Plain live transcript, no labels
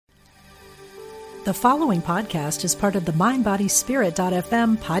The following podcast is part of the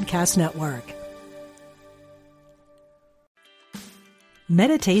MindBodySpirit.fm podcast network.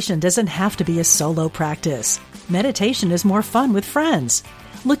 Meditation doesn't have to be a solo practice. Meditation is more fun with friends.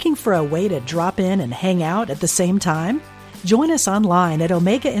 Looking for a way to drop in and hang out at the same time? Join us online at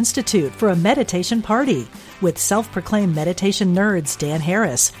Omega Institute for a meditation party with self-proclaimed meditation nerds Dan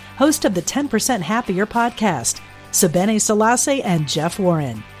Harris, host of the 10% Happier podcast, Sebene Selassie, and Jeff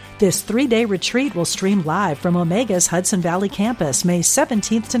Warren. This 3-day retreat will stream live from Omega's Hudson Valley campus May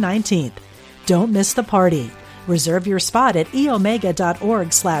 17th to 19th. Don't miss the party. Reserve your spot at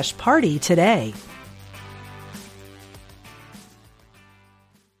eomega.org/party today.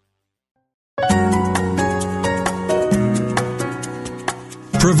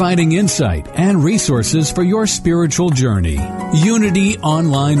 Providing insight and resources for your spiritual journey. Unity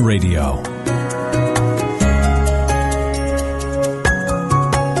Online Radio.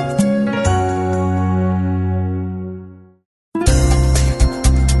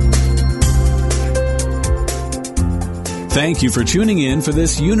 Thank you for tuning in for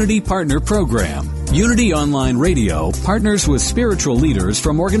this Unity Partner Program. Unity Online Radio partners with spiritual leaders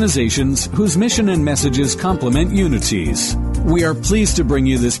from organizations whose mission and messages complement Unity's. We are pleased to bring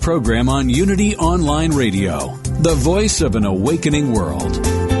you this program on Unity Online Radio, the voice of an awakening world.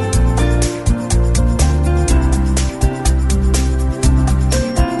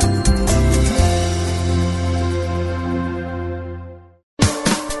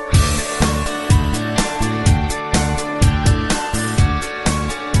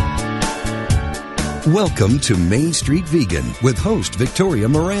 Welcome to Main Street Vegan with host Victoria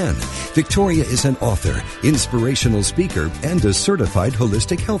Moran. Victoria is an author, inspirational speaker, and a certified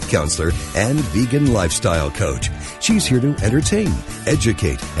holistic health counselor and vegan lifestyle coach. She's here to entertain,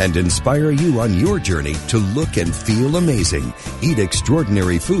 educate, and inspire you on your journey to look and feel amazing, eat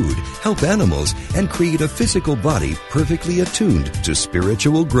extraordinary food, help animals, and create a physical body perfectly attuned to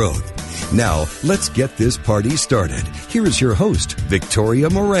spiritual growth. Now, let's get this party started. Here is your host, Victoria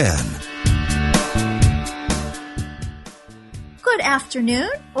Moran. Good afternoon,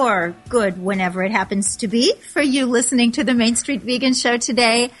 or good whenever it happens to be, for you listening to the Main Street Vegan Show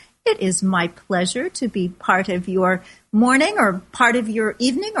today. It is my pleasure to be part of your morning, or part of your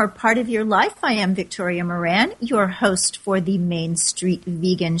evening, or part of your life. I am Victoria Moran, your host for the Main Street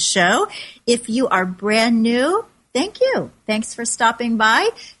Vegan Show. If you are brand new, thank you. Thanks for stopping by.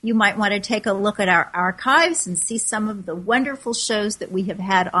 You might want to take a look at our archives and see some of the wonderful shows that we have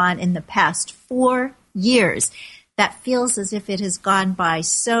had on in the past 4 years. That feels as if it has gone by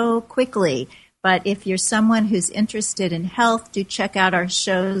so quickly. But if you're someone who's interested in health, do check out our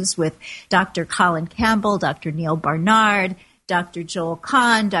shows with Dr. Colin Campbell, Dr. Neil Barnard, Dr. Joel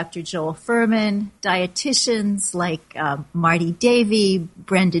Kahn, Dr. Joel Furman, dietitians like Marty Davy,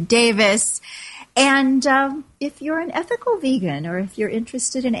 Brenda Davis. And if you're an ethical vegan, or if you're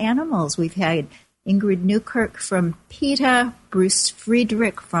interested in animals, we've had Ingrid Newkirk from PETA, Bruce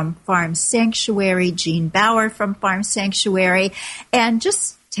Friedrich from Farm Sanctuary, Jean Bauer from Farm Sanctuary, and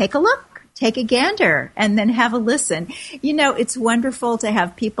just take a look, take a gander, and then have a listen. You know, it's wonderful to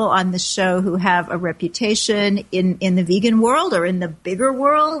have people on the show who have a reputation in the vegan world or in the bigger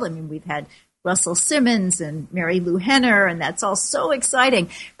world. I mean, we've had Russell Simmons and Mary Lou Henner, and that's all so exciting.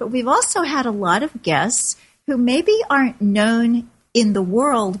 But we've also had a lot of guests who maybe aren't known in the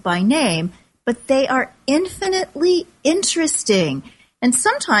world by name, but they are infinitely interesting. And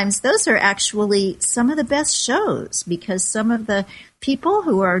sometimes those are actually some of the best shows, because some of the people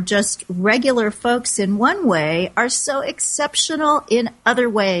who are just regular folks in one way are so exceptional in other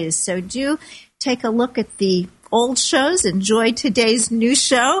ways. So do take a look at the old shows, enjoy today's new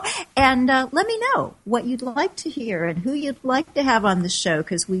show, and let me know what you'd like to hear and who you'd like to have on the show,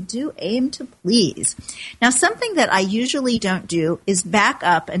 because we do aim to please. Now, something that I usually don't do is back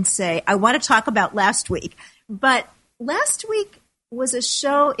up and say, I want to talk about last week. But last week was a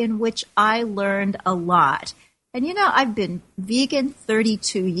show in which I learned a lot. And, you know, I've been vegan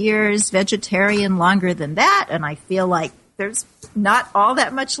 32 years, vegetarian longer than that, and I feel like there's not all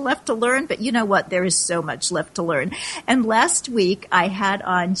that much left to learn, but you know what? There is so much left to learn. And last week, I had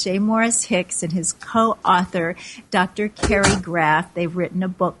on J. Morris Hicks and his co-author, Dr. Carrie Graf. They've written a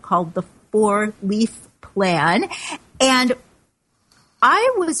book called The 4-Leaf Plan. And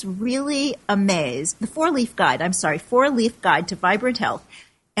I was really amazed. The 4-Leaf Guide to Vibrant Health.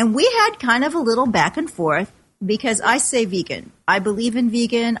 And we had kind of a little back and forth, because I say vegan. I believe in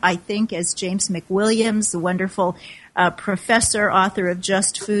vegan. I think, as James McWilliams, the wonderful professor, author of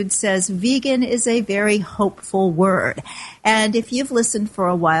Just Food, says, vegan is a very hopeful word. And if you've listened for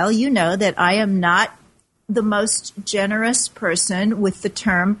a while, you know that I am not the most generous person with the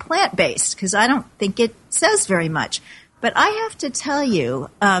term plant-based because I don't think it says very much. But I have to tell you,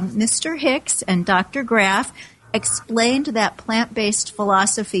 Mr. Hicks and Dr. Graff explained that plant-based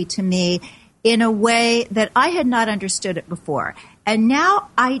philosophy to me in a way that I had not understood it before. And now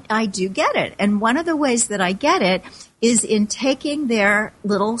I do get it. And one of the ways that I get it is in taking their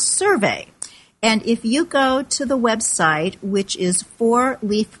little survey. And if you go to the website, which is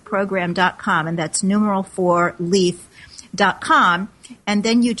 4leafprogram.com, and that's numeral 4leaf.com, and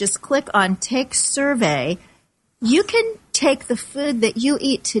then you just click on Take Survey, you can take the food that you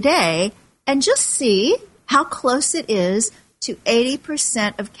eat today and just see how close it is to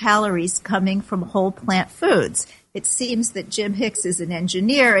 80% of calories coming from whole plant foods. It seems that Jim Hicks is an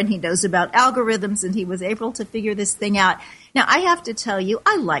engineer and he knows about algorithms and he was able to figure this thing out. Now, I have to tell you,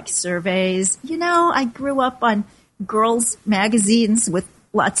 I like surveys. You know, I grew up on girls' magazines with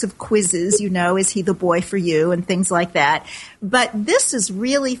lots of quizzes, you know, is he the boy for you and things like that. But this is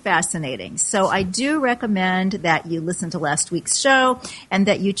really fascinating. So I do recommend that you listen to last week's show and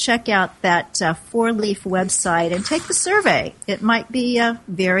that you check out that 4Leaf website and take the survey. It might be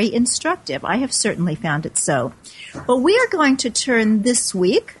very instructive. I have certainly found it so. Well, we are going to turn this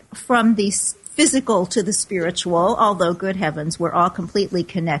week from the physical to the spiritual, although, good heavens, we're all completely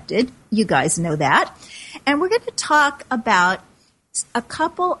connected. You guys know that. And we're going to talk about a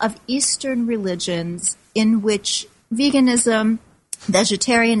couple of Eastern religions in which veganism,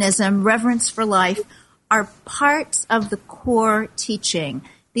 vegetarianism, reverence for life are parts of the core teaching.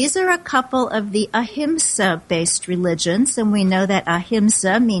 These are a couple of the ahimsa-based religions, and we know that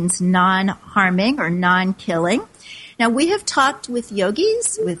ahimsa means non-harming or non-killing. Now, we have talked with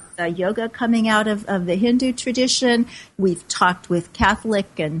yogis, with yoga coming out of the Hindu tradition. We've talked with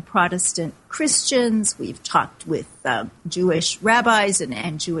Catholic and Protestant Christians. We've talked with Jewish rabbis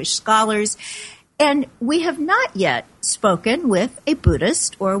and Jewish scholars. And we have not yet spoken with a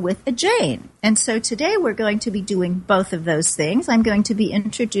Buddhist or with a Jain. And so today we're going to be doing both of those things. I'm going to be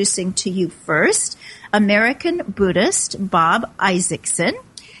introducing to you first American Buddhist Bob Isaacson.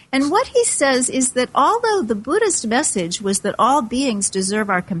 And what he says is that although the Buddhist message was that all beings deserve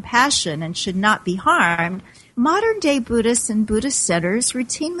our compassion and should not be harmed, modern-day Buddhists and Buddhist centers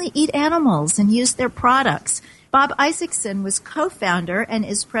routinely eat animals and use their products. Bob Isaacson was co-founder and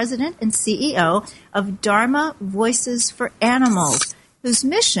is president and CEO of Dharma Voices for Animals, whose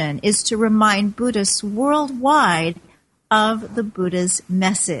mission is to remind Buddhists worldwide of the Buddha's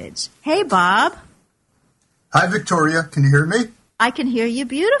message. Hey, Bob. Hi, Victoria. Can you hear me? I can hear you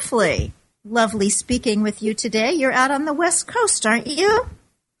beautifully. Lovely speaking with you today. You're out on the West Coast, aren't you?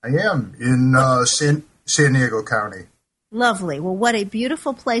 I am, in San Diego County. Lovely. Well, what a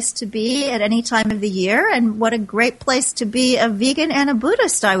beautiful place to be at any time of the year, and what a great place to be a vegan and a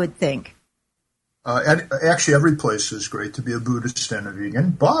Buddhist, I would think. Actually, every place is great to be a Buddhist and a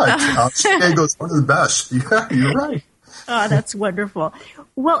vegan, but San Diego's one of the best. Yeah, you're right. Oh, that's wonderful.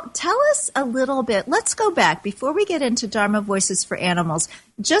 Well, tell us a little bit. Let's go back. Before we get into Dharma Voices for Animals,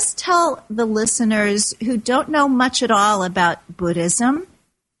 just tell the listeners who don't know much at all about Buddhism,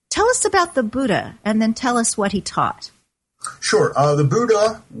 tell us about the Buddha, and then tell us what he taught. Sure. The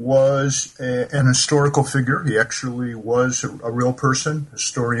Buddha was an historical figure. He actually was a real person.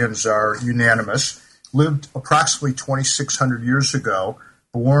 Historians are unanimous. Lived approximately 2,600 years ago.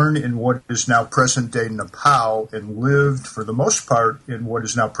 Born in what is now present-day Nepal and lived, for the most part, in what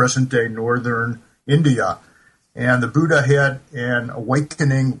is now present-day northern India. And the Buddha had an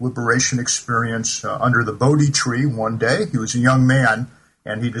awakening liberation experience under the Bodhi tree one day. He was a young man,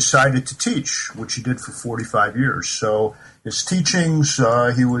 and he decided to teach, which he did for 45 years. So his teachings,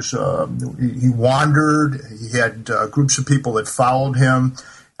 he wandered. He had groups of people that followed him.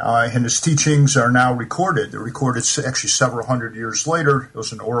 And his teachings are now recorded. They're recorded actually several hundred years later. It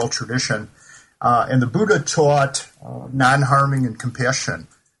was an oral tradition. And the Buddha taught non-harming and compassion.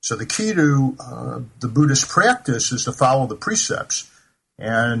 So the key to the Buddhist practice is to follow the precepts.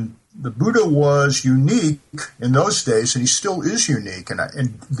 And the Buddha was unique in those days, and he still is unique. And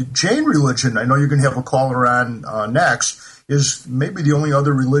the Jain religion, I know you're going to have a caller on next, is maybe the only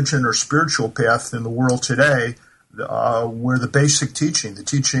other religion or spiritual path in the world today where the basic teaching, the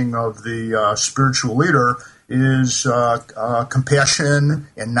teaching of the spiritual leader, is compassion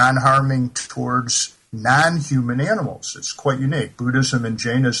and non-harming towards non-human animals. It's quite unique. Buddhism and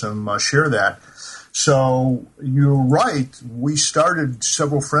Jainism share that. So you're right. We started,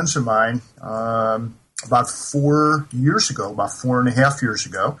 several friends of mine, about 4 years ago, about 4.5 years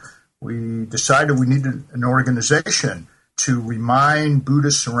ago. We decided we needed an organization to remind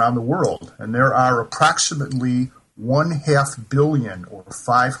Buddhists around the world. And there are approximately 1/2 billion or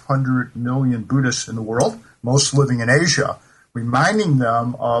 500 million Buddhists in the world, most living in Asia, reminding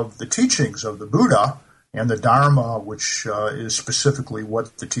them of the teachings of the Buddha and the Dharma, which is specifically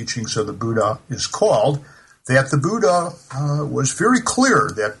what the teachings of the Buddha is called, that the Buddha was very clear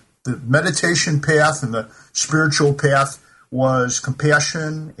that the meditation path and the spiritual path was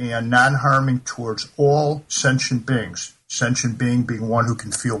compassion and non-harming towards all sentient beings, sentient being one who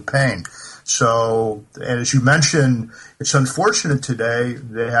can feel pain. So, as you mentioned, it's unfortunate today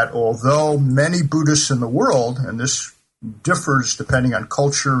that although many Buddhists in the world, and this differs depending on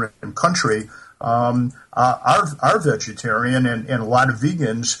culture and country, are vegetarian and a lot of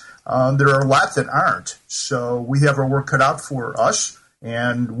vegans, there are a lot that aren't. So we have our work cut out for us,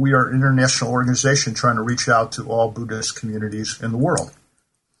 and we are an international organization trying to reach out to all Buddhist communities in the world.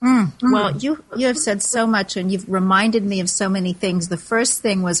 Well, you have said so much, and you've reminded me of so many things. The first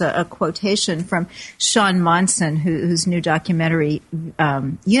thing was a quotation from Sean Monson, whose new documentary,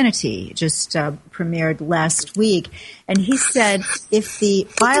 Unity, just premiered last week. And he said, if the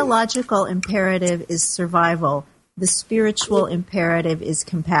biological imperative is survival, the spiritual imperative is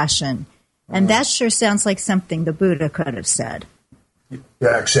compassion. And that sure sounds like something the Buddha could have said.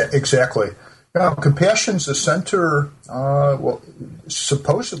 Yeah, exactly. Now, compassion's the center,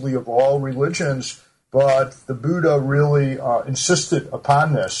 supposedly of all religions, but the Buddha really insisted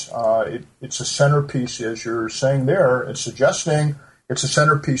upon this. It's a centerpiece, as you're saying there, and suggesting it's a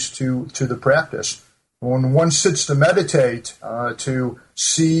centerpiece to the practice. When one sits to meditate, to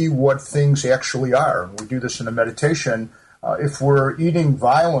see what things actually are, and we do this in a meditation, if we're eating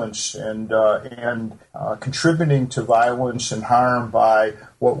violence and contributing to violence and harm by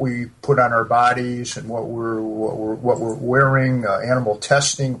what we put on our bodies and what we're wearing, animal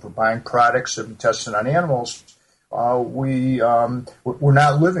testing, if we're buying products that have been tested on animals, we're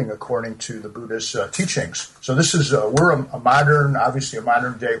not living according to the Buddha's teachings. So this is we're a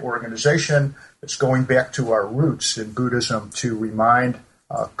modern day organization that's going back to our roots in Buddhism to remind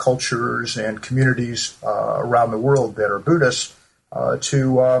cultures and communities around the world that are Buddhists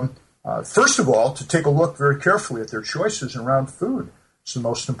to first of all to take a look very carefully at their choices around food. It's the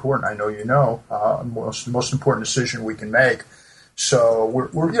most important. I know you know most important decision we can make. So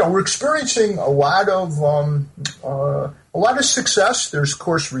we're experiencing a lot of success. There's of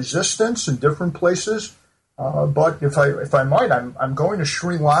course resistance in different places, but if I might, I'm going to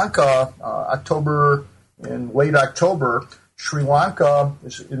Sri Lanka in late October. Sri Lanka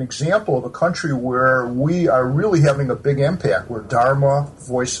is an example of a country where we are really having a big impact, where Dharma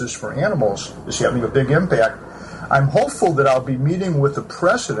Voices for Animals is having a big impact. I'm hopeful that I'll be meeting with the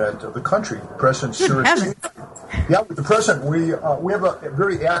president of the country, President Sirisena. Yeah, with the president. We have a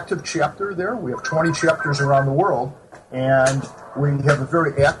very active chapter there. We have 20 chapters around the world, and we have a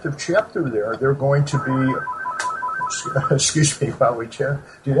very active chapter there. They're going to be... Excuse me while we do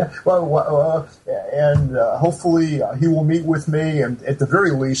that. Hopefully he will meet with me, and at the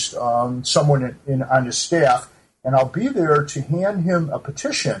very least, someone on his staff, and I'll be there to hand him a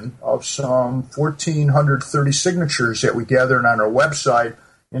petition of some 1,430 signatures that we gathered on our website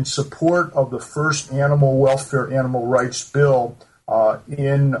in support of the first animal welfare, animal rights bill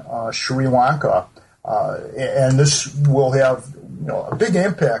in Sri Lanka, and this will have a big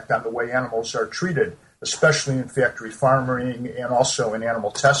impact on the way animals are treated, especially in factory farming and also in animal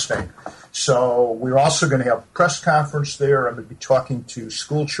testing. So we're also going to have a press conference there. I'm going to be talking to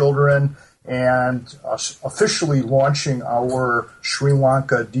school children and officially launching our Sri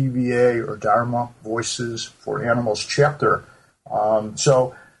Lanka DVA, or Dharma Voices for Animals chapter.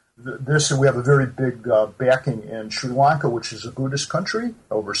 We have a very big backing in Sri Lanka, which is a Buddhist country.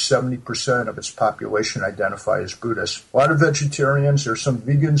 Over 70% of its population identify as Buddhist. A lot of vegetarians. There are some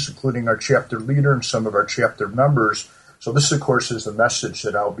vegans, including our chapter leader and some of our chapter members. So this, of course, is the message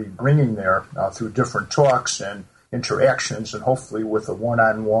that I'll be bringing there through different talks and interactions, and hopefully with a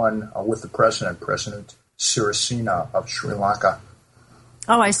one-on-one with the President Sirisena of Sri Lanka.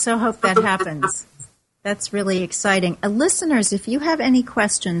 Oh, I so hope that happens. That's really exciting. Listeners, if you have any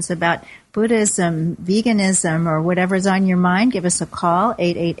questions about Buddhism, veganism, or whatever's on your mind, give us a call,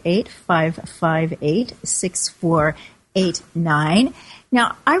 888-558-6489.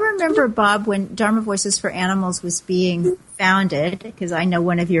 Now, I remember, Bob, when Dharma Voices for Animals was being founded, because I know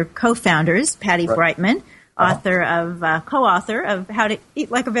one of your co-founders, Patty Brightman, co-author of How to Eat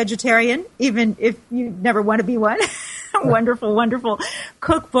Like a Vegetarian, even if you never want to be one. Wonderful, wonderful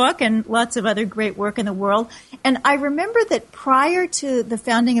cookbook and lots of other great work in the world. And I remember that prior to the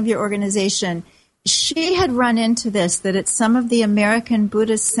founding of your organization, she had run into this, that at some of the American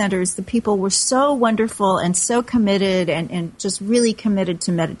Buddhist centers, the people were so wonderful and so committed and just really committed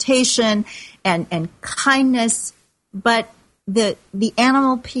to meditation and kindness but the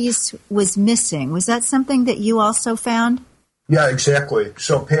animal piece was missing. Was that something that you also found? Yeah, exactly.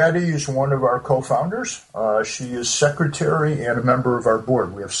 So Patty is one of our co-founders. She is secretary and a member of our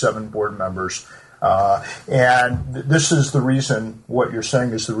board. We have 7 board members. And this is the reason, what you're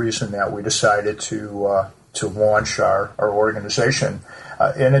saying is the reason that we decided to launch our organization.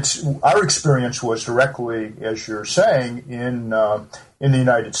 And our experience was directly, as you're saying, in the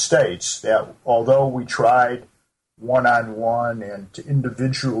United States, that although we tried one-on-one and to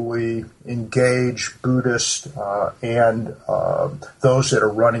individually engage Buddhists and those that are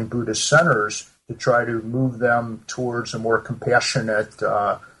running Buddhist centers to try to move them towards a more compassionate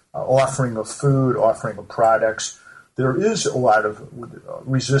offering of food, offering of products, there is a lot of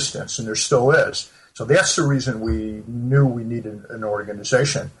resistance, and there still is. So that's the reason we knew we needed an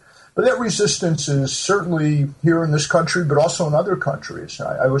organization. But that resistance is certainly here in this country, but also in other countries.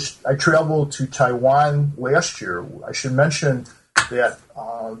 I traveled to Taiwan last year. I should mention that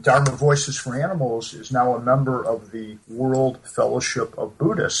Dharma Voices for Animals is now a member of the World Fellowship of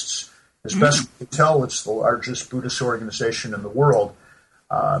Buddhists. As best we can tell, it's the largest Buddhist organization in the world.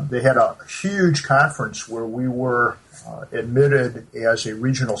 They had a huge conference where we were admitted as a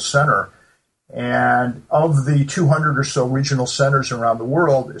regional center. And of the 200 or so regional centers around the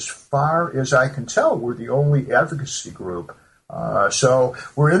world, as far as I can tell, we're the only advocacy group. So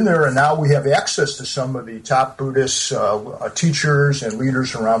we're in there, and now we have access to some of the top Buddhist teachers and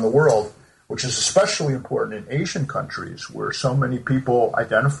leaders around the world, which is especially important in Asian countries where so many people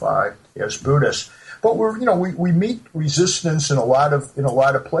identify as Buddhists. But we meet resistance in a lot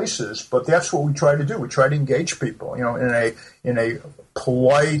of places, but that's what we try to do. We try to engage people, in a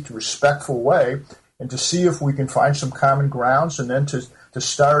polite, respectful way, and to see if we can find some common grounds, and then to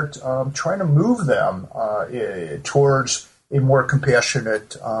start trying to move them towards a more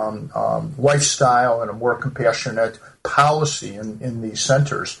compassionate lifestyle and a more compassionate policy in these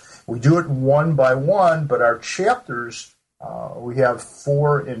centers. We do it one by one, but our chapters, we have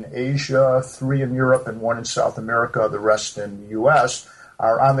 4 in Asia, 3 in Europe, and 1 in South America, the rest in the U.S.,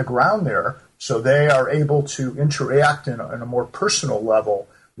 are on the ground there. So they are able to interact in a more personal level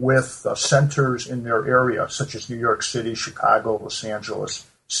with centers in their area, such as New York City, Chicago, Los Angeles,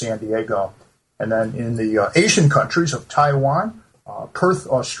 San Diego. And then in the Asian countries of Taiwan, Perth,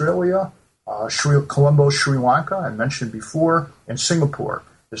 Australia, Colombo, Sri Lanka, I mentioned before, and Singapore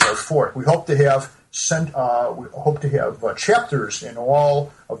is our 4th. We hope to have chapters in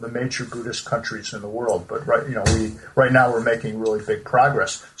all of the major Buddhist countries in the world, but right now we're making really big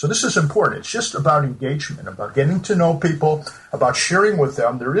progress. So this is important. It's just about engagement, about getting to know people, about sharing with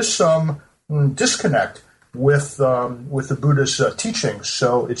them. There is some disconnect with the Buddha's teachings,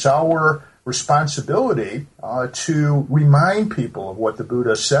 so it's our responsibility to remind people of what the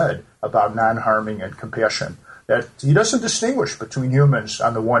Buddha said about non-harming and compassion. That he doesn't distinguish between humans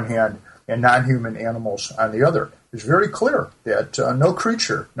on the one hand and non-human animals on the other. It's very clear that no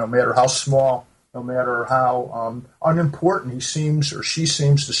creature, no matter how small, no matter how unimportant he seems or she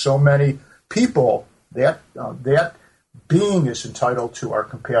seems to so many people, that being is entitled to our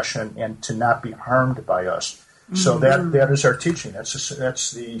compassion and to not be harmed by us. Mm-hmm. So that is our teaching.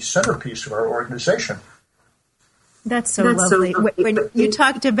 That's the centerpiece of our organization. That's so lovely. When you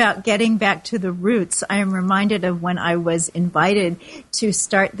talked about getting back to the roots, I am reminded of when I was invited to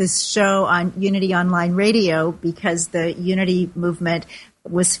start this show on Unity Online Radio, because the Unity movement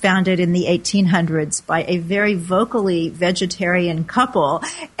was founded in the 1800s by a very vocally vegetarian couple.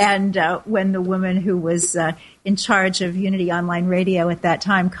 And when the woman who was in charge of Unity Online Radio at that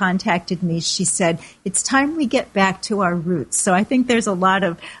time contacted me, she said, it's time we get back to our roots. So I think there's a lot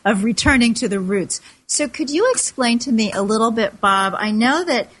of returning to the roots. So could you explain to me a little bit, Bob? I know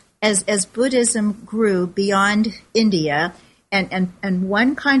that as Buddhism grew beyond India, and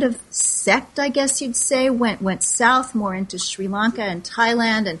one kind of sect, I guess you'd say, went south more into Sri Lanka and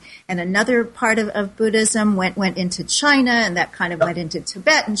Thailand, and another part of Buddhism went into China, and that kind of went into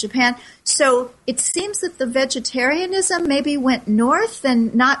Tibet and Japan. So it seems that the vegetarianism maybe went north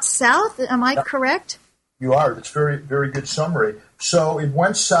and not south. Am I correct? You are. It's very, very good summary. So it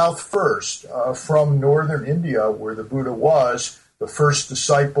went south first from northern India, where the Buddha was. The first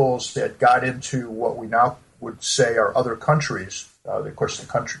disciples that got into what we now would say are other countries. Of course, the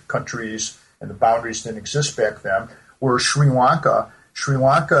countries and the boundaries didn't exist back then, were Sri Lanka. Sri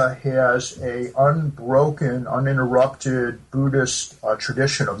Lanka has a unbroken, uninterrupted Buddhist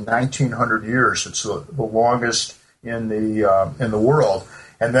tradition of 1,900 years. It's the longest in the world.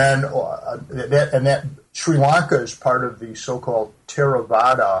 And then that Sri Lanka is part of the so-called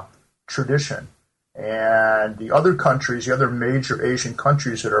Theravada tradition. And the other countries, the other major Asian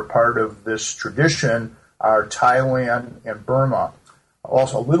countries that are part of this tradition are Thailand and Burma.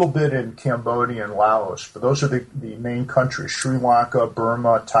 Also a little bit in Cambodia and Laos, but those are the main countries: Sri Lanka,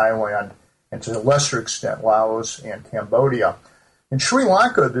 Burma, Thailand, and to a lesser extent Laos and Cambodia. In Sri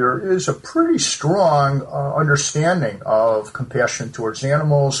Lanka, there is a pretty strong understanding of compassion towards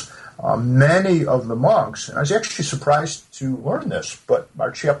animals. Many of the monks, and I was actually surprised to learn this, but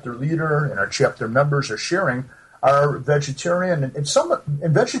our chapter leader and our chapter members are sharing, are vegetarian.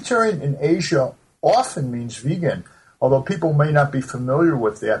 And vegetarian in Asia often means vegan. Although people may not be familiar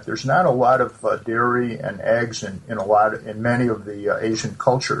with that, there's not a lot of dairy and eggs in many of the Asian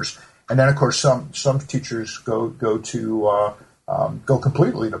cultures. And then, of course, some teachers go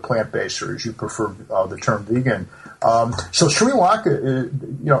completely to plant-based, or as you prefer the term vegan. So Sri Lanka,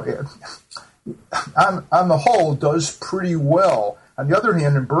 on the whole, does pretty well. On the other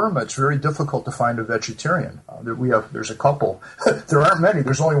hand, in Burma, it's very difficult to find a vegetarian. There's a couple. There aren't many.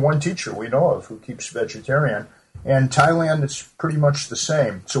 There's only one teacher we know of who keeps vegetarian. And Thailand, it's pretty much the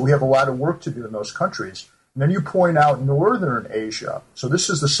same. So we have a lot of work to do in those countries. And then you point out Northern Asia. So this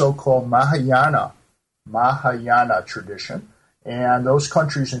is the so-called Mahayana tradition. And those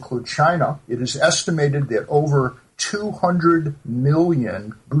countries include China. It is estimated that over 200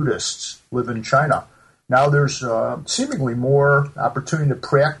 million Buddhists live in China. Now there's seemingly more opportunity to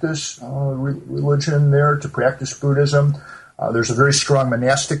practice religion there, to practice Buddhism. There's a very strong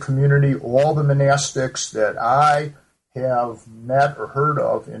monastic community. All the monastics that I have met or heard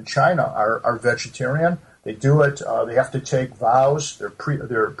of in China are vegetarian. They do it. They have to take vows, their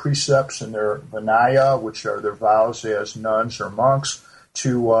precepts and their vinaya, which are their vows as nuns or monks,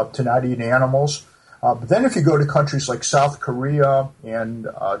 to not eat animals. But then if you go to countries like South Korea and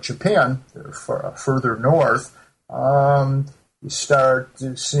Japan, further north, you start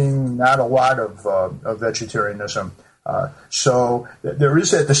seeing not a lot of vegetarianism. So there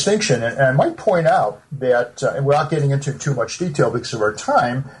is that distinction. And I might point out that, and without getting into too much detail because of our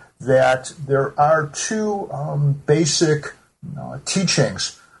time, that there are two basic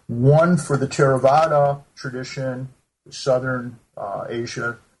teachings, one for the Theravada tradition, the Southern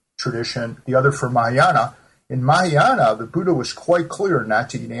Asia tradition, the other for Mahayana. In Mahayana, the Buddha was quite clear not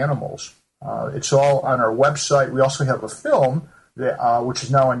to eat animals. It's all on our website. We also have a film that, which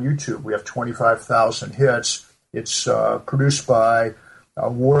is now on YouTube. We have 25,000 hits. It's produced by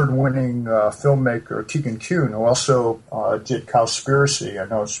award-winning filmmaker Keegan Kuhn, who also did Cowspiracy. I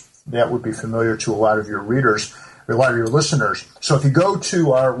know that would be familiar to a lot of your readers, or a lot of your listeners. So if you go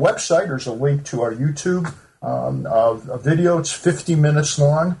to our website, there's a link to our YouTube a video. It's 50 minutes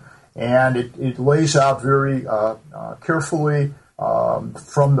long, and it lays out very carefully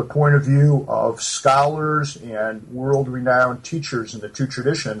from the point of view of scholars and world-renowned teachers in the two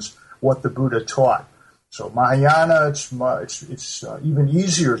traditions what the Buddha taught. So Mahayana, it's even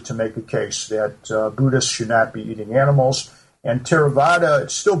easier to make a case that Buddhists should not be eating animals. And Theravada,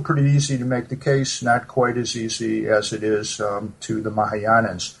 it's still pretty easy to make the case, not quite as easy as it is to the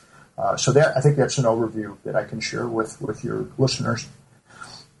Mahayanans. So I think that's an overview that I can share with your listeners.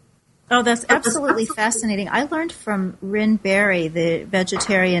 Oh, that's absolutely fascinating. I learned from Rin Berry, the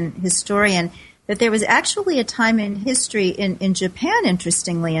vegetarian historian, that there was actually a time in history in Japan,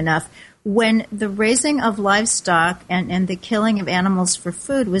 interestingly enough, when the raising of livestock and the killing of animals for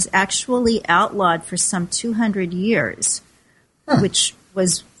food was actually outlawed for some 200 years, which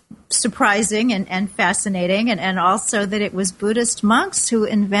was surprising and fascinating, and also that it was Buddhist monks who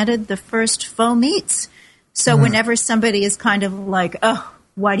invented the first faux meats. So whenever somebody is kind of like, oh,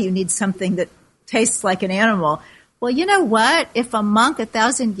 why do you need something that tastes like an animal? Well, you know what? If a monk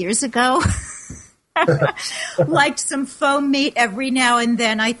 1,000 years ago liked some faux meat every now and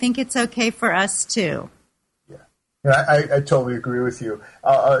then, I think it's okay for us too. Yeah, I totally agree with you.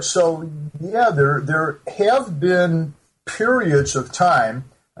 There have been periods of time,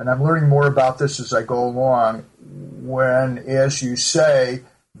 and I'm learning more about this as I go along, when, as you say,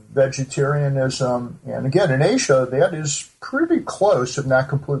 vegetarianism, and again, in Asia, that is pretty close, if not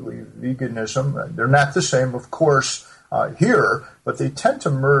completely, veganism. They're not the same, of course, here, but they tend to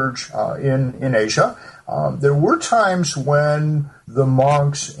merge in Asia. There were times when the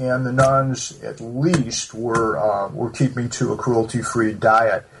monks and the nuns, at least, were keeping to a cruelty-free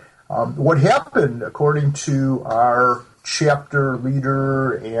diet. What happened, according to our chapter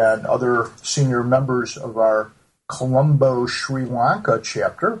leader and other senior members of our Colombo, Sri Lanka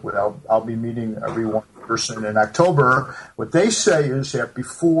chapter, I'll be meeting every one person in October. What they say is that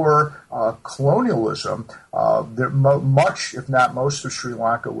before colonialism, much, if not most, of Sri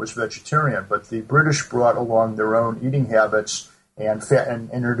Lanka was vegetarian, but the British brought along their own eating habits and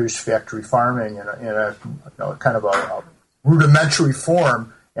introduced factory farming in a kind of a rudimentary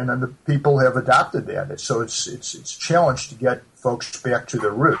form and then the people have adopted that. So it's a challenge to get folks back to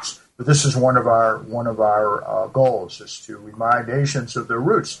their roots. But this is one of our goals, is to remind Asians of their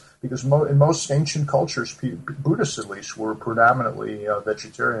roots, because in most ancient cultures, Buddhists at least, were predominantly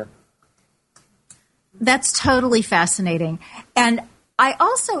vegetarian. That's totally fascinating. And I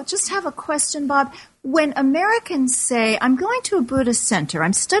also just have a question, Bob. When Americans say, I'm going to a Buddhist center,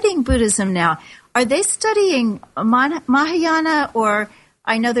 I'm studying Buddhism now, are they studying Mahayana, or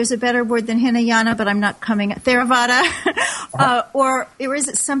I know there's a better word than Hinayana, but I'm not coming, Theravada, or is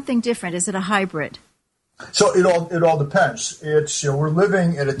it something different? Is it a hybrid? So it all depends. It's we're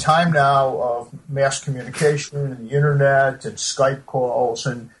living at a time now of mass communication and the internet and Skype calls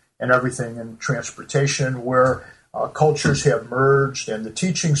and everything, and transportation, where cultures have merged, and the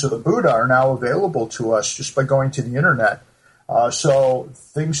teachings of the Buddha are now available to us just by going to the internet. So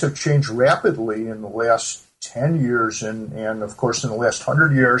things have changed rapidly in the last 10 years and of course, in the last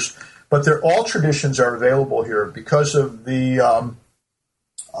 100 years. But all traditions are available here because of the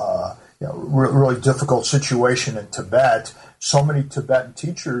really difficult situation in Tibet. So many Tibetan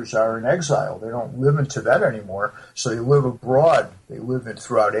teachers are in exile. They don't live in Tibet anymore, so they live abroad. They live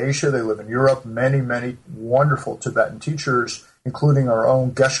throughout Asia. They live in Europe. Many, many wonderful Tibetan teachers, including our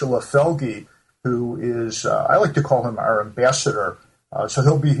own Geshe-la Felgi, who is, I like to call him our ambassador. So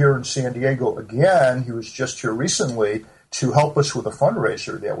he'll be here in San Diego again. He was just here recently to help us with a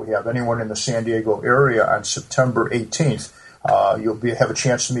fundraiser that we have. Anyone in the San Diego area on September 18th. You'll have a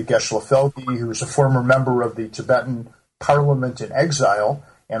chance to meet Geshe-la Felgi, who is a former member of the Tibetan Parliament in exile,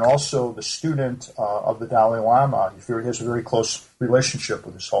 and also the student of the Dalai Lama. He has a very close relationship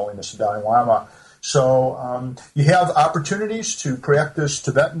with His Holiness the Dalai Lama. So you have opportunities to practice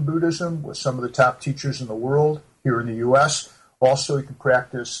Tibetan Buddhism with some of the top teachers in the world here in the U.S. Also, you can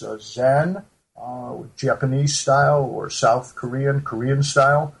practice Zen, Japanese style, or South Korean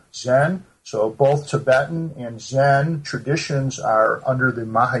style Zen. So both Tibetan and Zen traditions are under the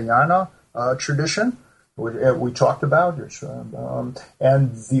Mahayana tradition we talked about.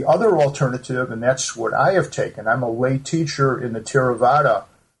 And the other alternative, and that's what I have taken, I'm a lay teacher in the Theravada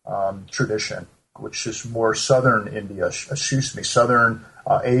tradition, which is more southern southern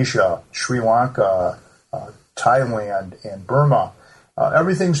Asia, Sri Lanka, Thailand, and Burma.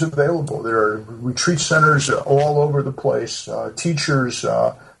 Everything's available. There are retreat centers all over the place, teachers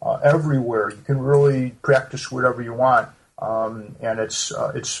everywhere. You can really practice whatever you want, and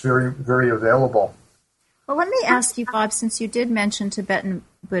it's very, very available. Well, let me ask you, Bob, since you did mention Tibetan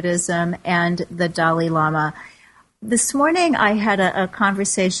Buddhism and the Dalai Lama. This morning I had a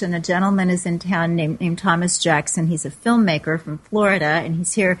conversation. A gentleman is in town named Thomas Jackson. He's a filmmaker from Florida, and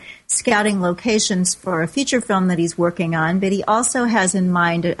he's here scouting locations for a feature film that he's working on. But he also has in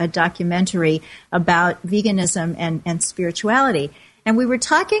mind a documentary about veganism and spirituality. And we were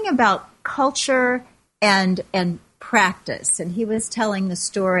talking about culture and practice. And he was telling the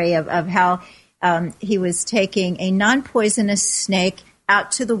story of how he was taking a non-poisonous snake out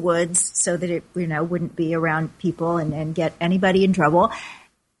to the woods so that it, wouldn't be around people and get anybody in trouble.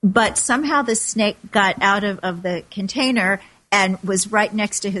 But somehow the snake got out of the container and was right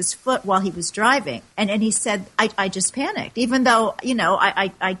next to his foot while he was driving. And he said, I just panicked, even though,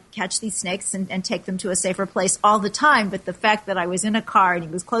 I catch these snakes and take them to a safer place all the time. But the fact that I was in a car and he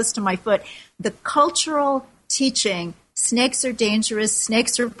was close to my foot, the cultural teaching, snakes are dangerous,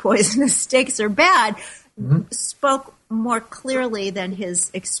 snakes are poisonous, snakes are bad, spoke more clearly than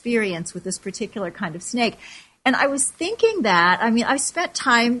his experience with this particular kind of snake. And I was thinking that, I spent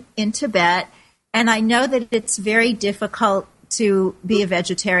time in Tibet, and I know that it's very difficult to be a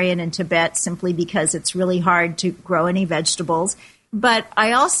vegetarian in Tibet simply because it's really hard to grow any vegetables. But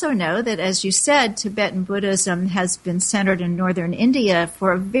I also know that, as you said, Tibetan Buddhism has been centered in northern India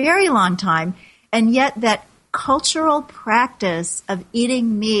for a very long time, and yet that cultural practice of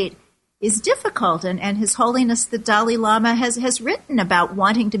eating meat is difficult, and His Holiness the Dalai Lama has written about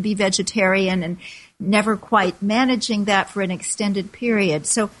wanting to be vegetarian and never quite managing that for an extended period.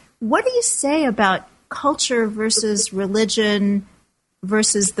 So what do you say about culture versus religion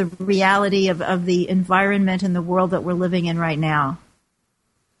versus the reality of the environment and the world that we're living in right now?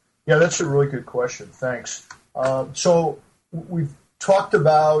 Yeah, that's a really good question. Thanks. So we've talked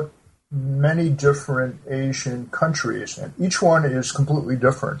about many different Asian countries, and each one is completely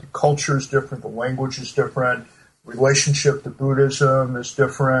different. The culture is different, the language is different, relationship to Buddhism is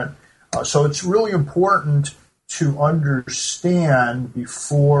different. So it's really important to understand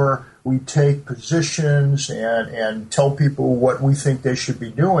before we take positions and tell people what we think they should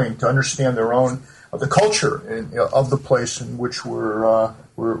be doing, to understand their own the culture of the place in which we're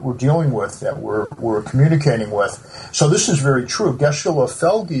dealing with, that we're communicating with. So this is very true. Geshe-la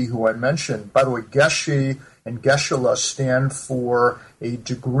Felgi, who I mentioned, by the way, Geshe and Geshe-la stand for a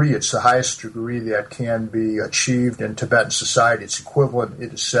degree. It's the highest degree that can be achieved in Tibetan society. It's equivalent,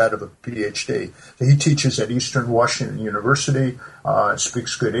 it is said, of a PhD. So he teaches at Eastern Washington University,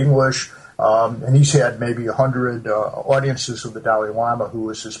 speaks good English, and he's had maybe 100 audiences of the Dalai Lama, who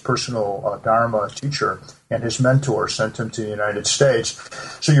was his personal Dharma teacher, and his mentor sent him to the United States.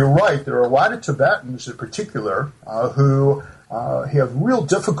 So you're right, there are a lot of Tibetans in particular who have real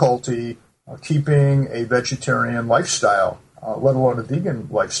difficulty keeping a vegetarian lifestyle, let alone a vegan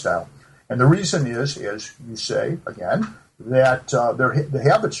lifestyle. And the reason is, as you say, again, that the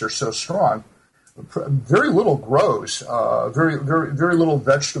habits are so strong. Very little grows. Very little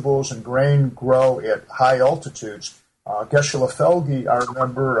vegetables and grain grow at high altitudes. Geshe-la Felgi,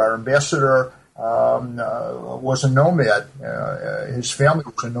 our ambassador, was a nomad. His family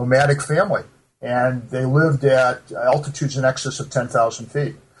was a nomadic family, and they lived at altitudes in excess of 10,000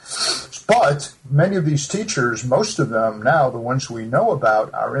 feet. But many of these teachers, most of them now, the ones we know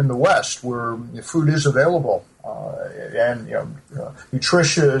about, are in the West, where food is available, and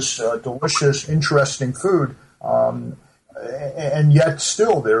nutritious, delicious, interesting food. And yet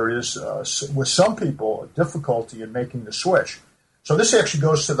still there is, with some people, a difficulty in making the switch. So this actually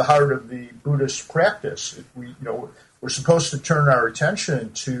goes to the heart of the Buddhist practice. We're supposed to turn our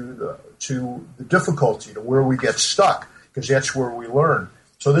attention to the difficulty, to where we get stuck, because that's where we learn.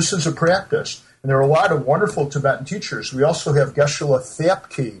 So this is a practice. And there are a lot of wonderful Tibetan teachers. We also have Geshe-la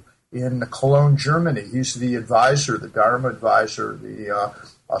Thapki in Cologne, Germany. He's the advisor, the Dharma advisor, the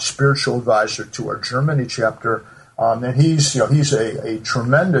spiritual advisor to our Germany chapter. And he's a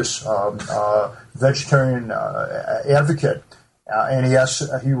tremendous vegetarian advocate. And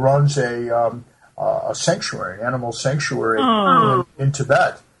he runs a sanctuary, an animal sanctuary in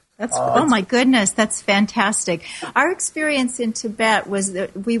Tibet. Oh my goodness, that's fantastic. Our experience in Tibet was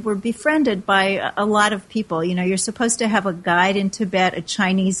that we were befriended by a lot of people. You're supposed to have a guide in Tibet, a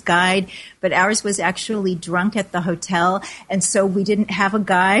Chinese guide, but ours was actually drunk at the hotel, and so we didn't have a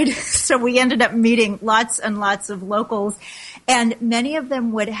guide. So we ended up meeting lots and lots of locals, and many of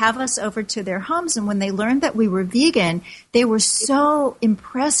them would have us over to their homes, and when they learned that we were vegan, they were so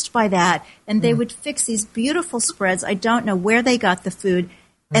impressed by that, and they would fix these beautiful spreads. I don't know where they got the food.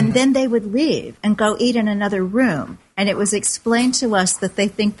 And then they would leave and go eat in another room. And it was explained to us that they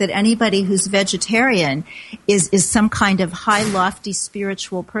think that anybody who's vegetarian is some kind of high, lofty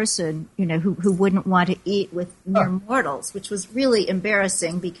spiritual person, who wouldn't want to eat with mere mortals, which was really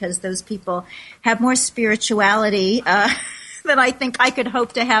embarrassing because those people have more spirituality than I think I could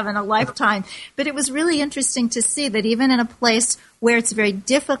hope to have in a lifetime. But it was really interesting to see that even in a place where it's very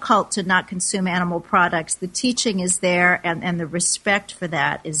difficult to not consume animal products, the teaching is there and the respect for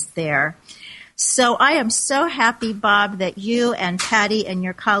that is there. So I am so happy, Bob, that you and Patty and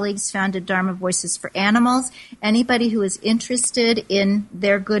your colleagues founded Dharma Voices for Animals. Anybody who is interested in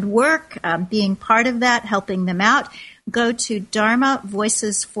their good work, being part of that, helping them out, go to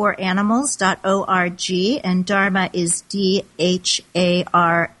dharmavoicesforanimals.org, and Dharma is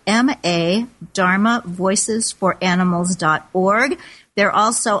DHARMA, dharmavoicesforanimals.org. They're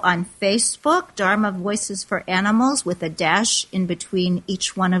also on Facebook, Dharma Voices for Animals, with a dash in between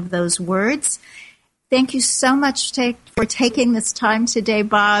each one of those words. Thank you so much for taking this time today,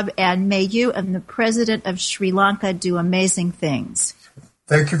 Bob, and may you and the President of Sri Lanka do amazing things.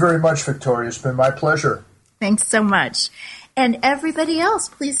 Thank you very much, Victoria. It's been my pleasure. Thanks so much. And everybody else,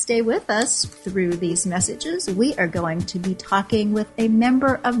 please stay with us through these messages. We are going to be talking with a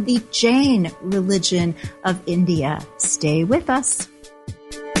member of the Jain religion of India. Stay with us.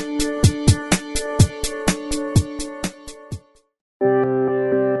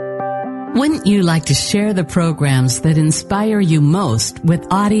 Wouldn't you like to share the programs that inspire you most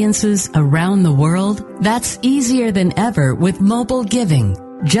with audiences around the world? That's easier than ever with mobile giving.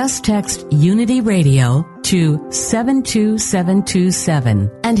 Just text Unity Radio to 72727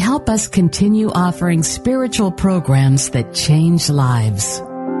 and help us continue offering spiritual programs that change lives.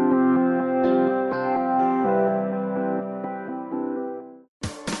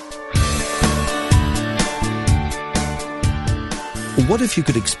 What if you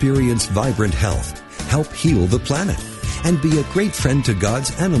could experience vibrant health, help heal the planet, and be a great friend to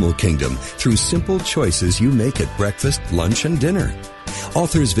God's animal kingdom through simple choices you make at breakfast, lunch, and dinner?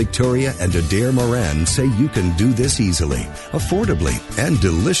 Authors Victoria and Adair Moran say you can do this easily, affordably, and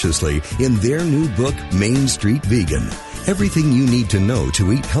deliciously in their new book, Main Street Vegan. Everything you need to know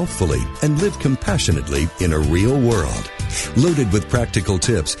to eat healthfully and live compassionately in a real world. Loaded with practical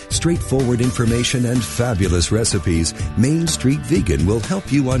tips, straightforward information, and fabulous recipes, Main Street Vegan will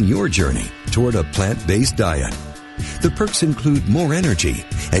help you on your journey toward a plant-based diet. The perks include more energy,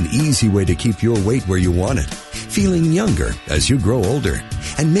 an easy way to keep your weight where you want it, feeling younger as you grow older,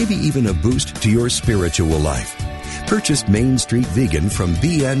 and maybe even a boost to your spiritual life. Purchase Main Street Vegan from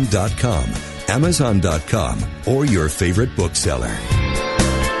BN.com, Amazon.com, or your favorite bookseller.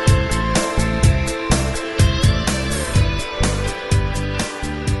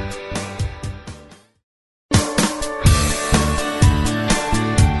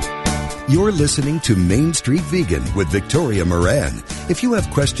 You're listening to Main Street Vegan with Victoria Moran. If you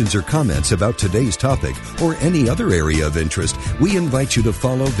have questions or comments about today's topic or any other area of interest, we invite you to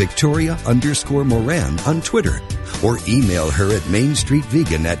follow Victoria_Moran on Twitter or email her at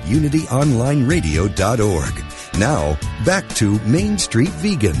mainstreetvegan@unityonlineradio.org. Now, back to Main Street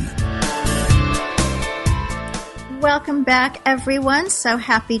Vegan. Welcome back, everyone. So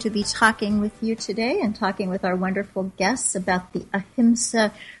happy to be talking with you today and talking with our wonderful guests about the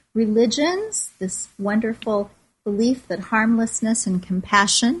Ahimsa religions, this wonderful belief that harmlessness and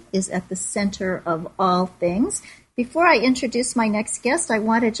compassion is at the center of all things. Before I introduce my next guest, I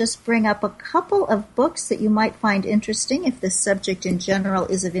want to just bring up a couple of books that you might find interesting if the subject in general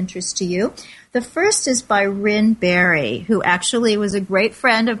is of interest to you. The first is by Ryn Berry, who actually was a great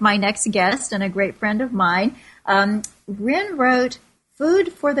friend of my next guest and a great friend of mine. Ryn wrote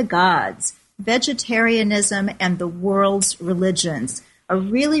Food for the Gods, Vegetarianism and the World's Religions. A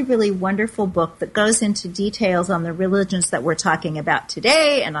really, really wonderful book that goes into details on the religions that we're talking about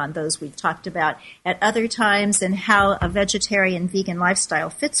today and on those we've talked about at other times and how a vegetarian vegan lifestyle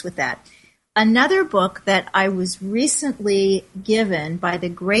fits with that. Another book that I was recently given by the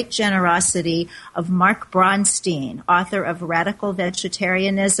great generosity of Mark Bronstein, author of Radical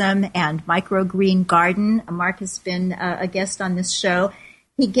Vegetarianism and Microgreen Garden. Mark has been a guest on this show.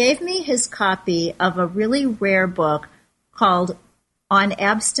 He gave me his copy of a really rare book called On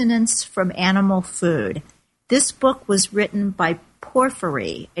Abstinence from Animal Food. This book was written by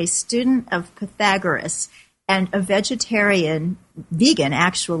Porphyry, a student of Pythagoras and a vegan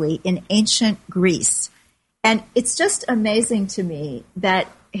actually, in ancient Greece. And it's just amazing to me that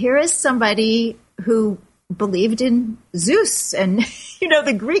here is somebody who believed in Zeus and,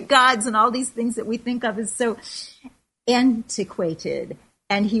 the Greek gods and all these things that we think of as so antiquated.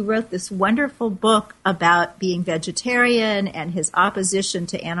 And he wrote this wonderful book about being vegetarian and his opposition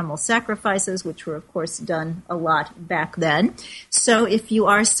to animal sacrifices, which were, of course, done a lot back then. So if you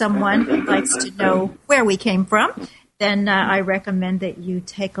are someone who likes to know where we came from, then I recommend that you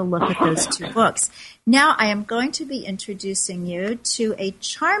take a look at those two books. Now I am going to be introducing you to a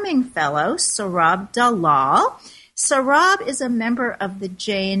charming fellow, Saurabh Dalal. Saurabh is a member of the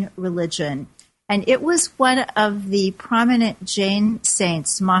Jain religion. And it was one of the prominent Jain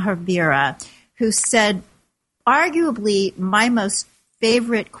saints, Mahavira, who said, arguably my most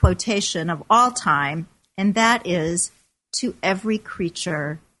favorite quotation of all time, and that is, "To every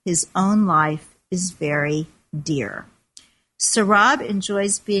creature, his own life is very dear." Saurabh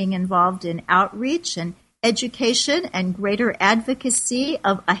enjoys being involved in outreach and education and greater advocacy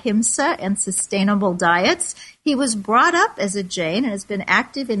of ahimsa and sustainable diets. He was brought up as a Jain and has been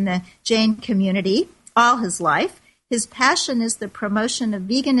active in the Jain community all his life. His passion is the promotion of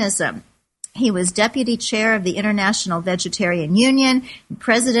veganism. He was deputy chair of the International Vegetarian Union,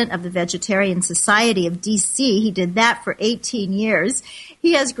 president of the Vegetarian Society of D.C. He did that for 18 years.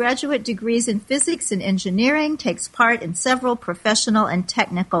 He has graduate degrees in physics and engineering, takes part in several professional and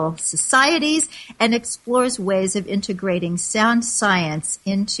technical societies, and explores ways of integrating sound science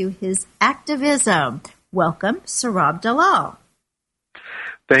into his activism. Welcome, Saurabh Dalal.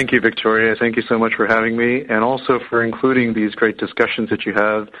 Thank you, Victoria. Thank you so much for having me, and also for including these great discussions that you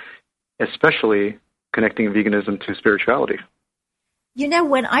have, especially connecting veganism to spirituality.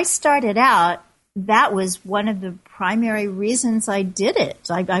 When I started out, that was one of the primary reasons I did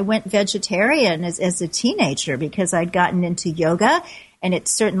it. I went vegetarian as a teenager because I'd gotten into yoga, and it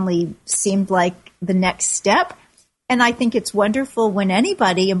certainly seemed like the next step. And I think it's wonderful when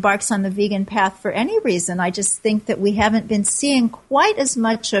anybody embarks on the vegan path for any reason. I just think that we haven't been seeing quite as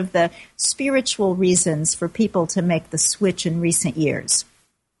much of the spiritual reasons for people to make the switch in recent years.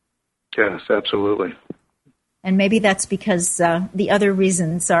 Yes, absolutely. And maybe that's because the other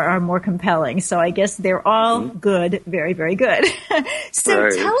reasons are more compelling. So I guess they're all good, very, very good. So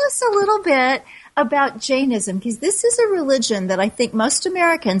right. Tell us a little bit about Jainism, because this is a religion that I think most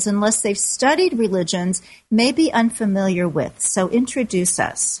Americans, unless they've studied religions, may be unfamiliar with. So introduce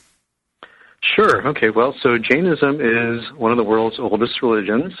us. Sure. Okay. Well, so Jainism is one of the world's oldest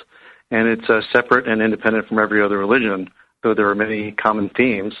religions, and it's separate and independent from every other religion. though there are many common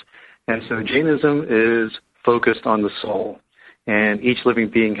themes. And so Jainism is focused on the soul, and each living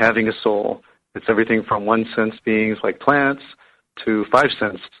being having a soul. It's everything from one-sense beings like plants to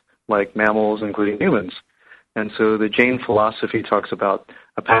five-sense like mammals, including humans. And so the Jain philosophy talks about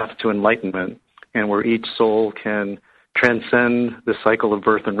a path to enlightenment, and where each soul can transcend the cycle of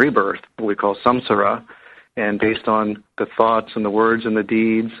birth and rebirth, what we call samsara, and based on the thoughts and the words and the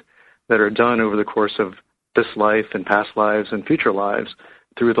deeds that are done over the course of this life and past lives and future lives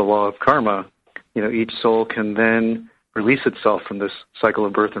through the law of karma, each soul can then release itself from this cycle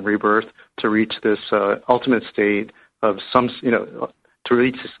of birth and rebirth to reach this ultimate state of to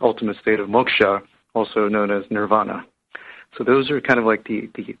reach this ultimate state of moksha, also known as nirvana. So those are kind of like the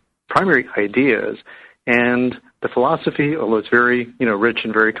primary ideas. And the philosophy, although it's very, rich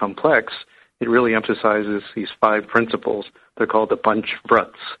and very complex, it really emphasizes these 5 principles. They're called the Panch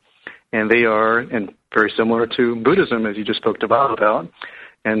Vrats. And they are, and very similar to Buddhism, as you just spoke about.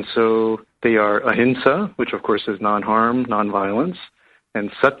 And so they are ahimsa, which of course is non-harm, non-violence,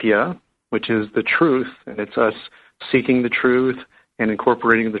 and satya, which is the truth, and it's us seeking the truth and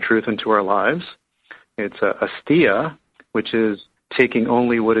incorporating the truth into our lives. It's asteya, which is taking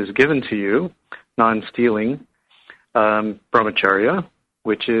only what is given to you, non-stealing. Brahmacharya,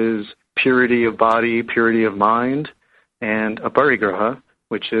 which is purity of body, purity of mind, and aparigraha,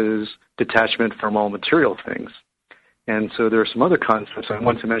 which is detachment from all material things. And so there are some other concepts. I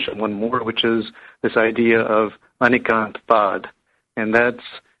want to mention one more, which is this idea of anikantvad, and that's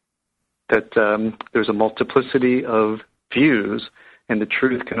that there's a multiplicity of views, and the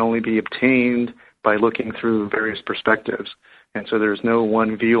truth can only be obtained by looking through various perspectives. And so there's no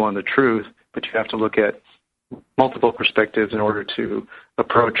one view on the truth, but you have to look at multiple perspectives in order to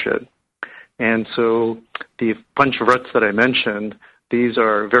approach it. And so the Panchavrats that I mentioned, these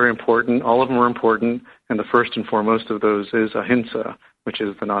are very important. All of them are important, and the first and foremost of those is ahimsa, which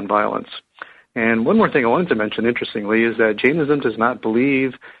is the nonviolence. And one more thing I wanted to mention, interestingly, is that Jainism does not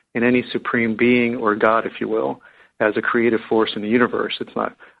believe in any supreme being or God, if you will, as a creative force in the universe. It's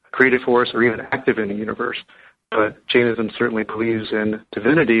not a creative force or even active in the universe. But Jainism certainly believes in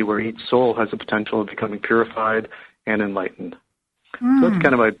divinity, where each soul has the potential of becoming purified and enlightened. So that's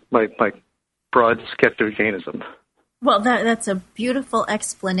kind of my broad sketch of Jainism. Well, that's a beautiful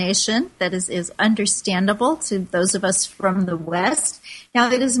explanation that is understandable to those of us from the West.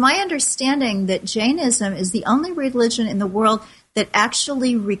 Now, it is my understanding that Jainism is the only religion in the world that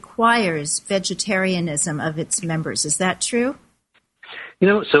actually requires vegetarianism of its members. Is that true?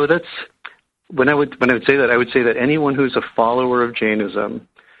 So that's when I would say that, I would say that anyone who's a follower of Jainism,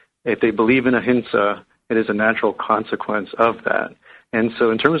 if they believe in ahimsa, it is a natural consequence of that. And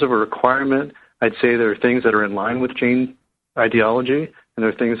so in terms of a requirement, I'd say there are things that are in line with Jain ideology, and there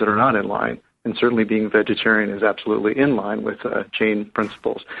are things that are not in line. And certainly being vegetarian is absolutely in line with Jain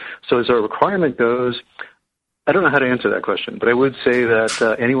principles. So as our requirement goes, I don't know how to answer that question, but I would say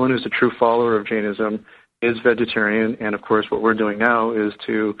that anyone who's a true follower of Jainism is vegetarian. And of course, what we're doing now is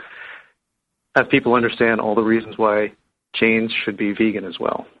to have people understand all the reasons why Jains should be vegan as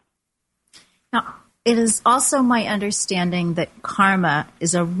well. Now, it is also my understanding that karma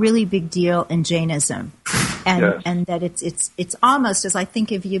is a really big deal in Jainism, and yes. And that it's almost, as I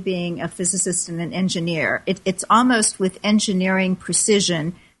think of you being a physicist and an engineer, it's almost with engineering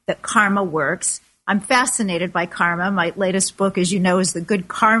precision that karma works. I'm fascinated by karma. My latest book, as you know, is The Good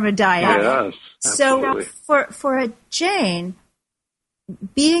Karma Diet. Yes, absolutely. So for a Jain,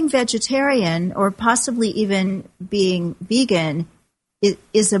 being vegetarian or possibly even being vegan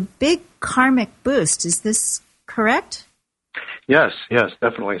is a big karmic boost. Is this correct? Yes,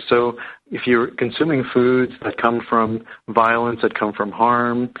 definitely. So if you're consuming foods that come from violence, that come from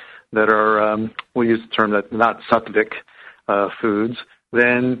harm, that are, we'll use the term that not sattvic foods,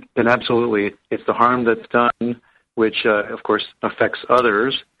 then absolutely it's the harm that's done, which of course affects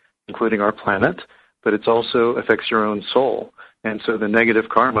others, including our planet, but it also affects your own soul. And so the negative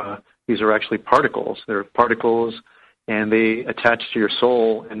karma, these are actually particles. They're particles, and they attach to your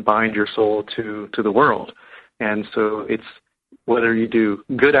soul and bind your soul to the world. And so it's whether you do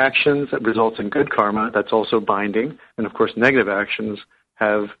good actions that result in good karma, that's also binding. And of course, negative actions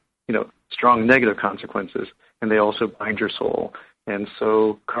have, strong negative consequences, and they also bind your soul. And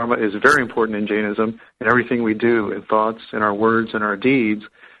so karma is very important in Jainism, and everything we do in thoughts, in our words, and our deeds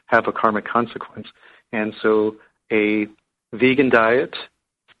have a karmic consequence. And so a vegan diet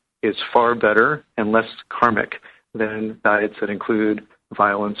is far better and less karmic than diets that include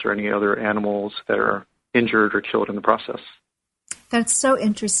violence or any other animals that are injured or killed in the process. That's so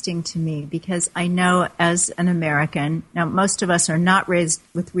interesting to me because I know as an American, now most of us are not raised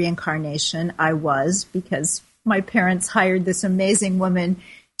with reincarnation. I was, because my parents hired this amazing woman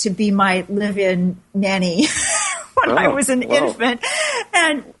to be my live-in nanny when I was an infant.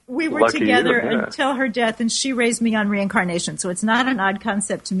 And we were together until her death, and she raised me on reincarnation. So it's not an odd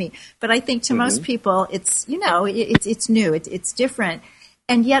concept to me. But I think to most people, it's, it's new, it's different.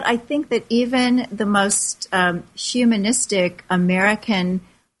 And yet I think that even the most humanistic American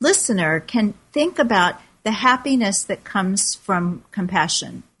listener can think about the happiness that comes from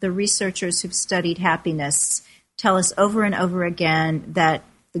compassion. The researchers who've studied happiness tell us over and over again that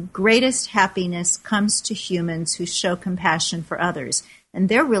the greatest happiness comes to humans who show compassion for others. And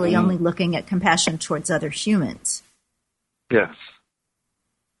they're really only looking at compassion towards other humans. Yes.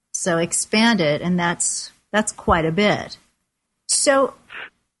 So expand it, and that's quite a bit. So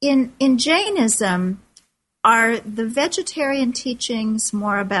in Jainism, are the vegetarian teachings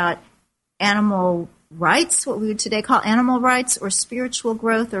more about animal rights, what we would today call animal rights, or spiritual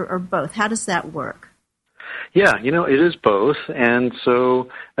growth, or both? How does that work? Yeah, it is both. And so,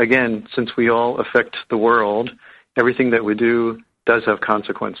 again, since we all affect the world, everything that we do does have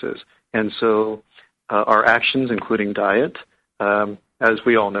consequences. And so our actions, including diet, as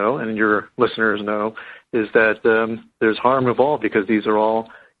we all know, and your listeners know, is that there's harm involved because these are all,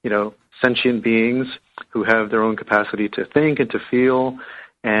 sentient beings who have their own capacity to think and to feel.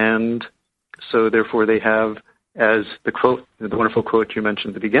 And so, therefore, they have, as the quote, the wonderful quote you mentioned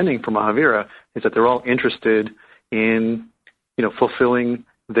at the beginning from Mahavira, is that they're all interested in, fulfilling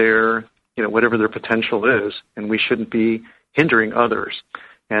their, whatever their potential is, and we shouldn't be hindering others.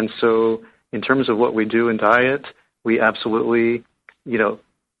 And so, in terms of what we do in diet, we absolutely,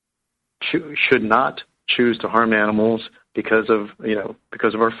 should not choose to harm animals because of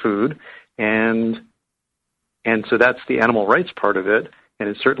our food, and so that's the animal rights part of it. And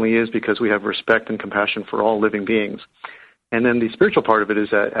it certainly is because we have respect and compassion for all living beings. And then the spiritual part of it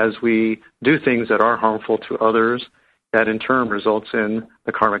is that as we do things that are harmful to others, that in turn results in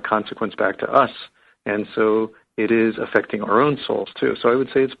the karmic consequence back to us. And so it is affecting our own souls too. So I would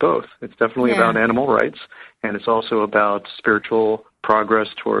say it's both. It's definitely about animal rights, and it's also about spiritual progress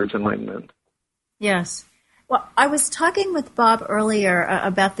towards enlightenment. Yes. Well, I was talking with Bob earlier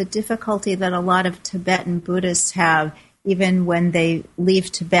about the difficulty that a lot of Tibetan Buddhists have even when they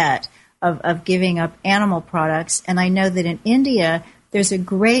leave Tibet, of giving up animal products. And I know that in India, there's a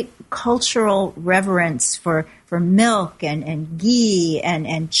great cultural reverence for milk and ghee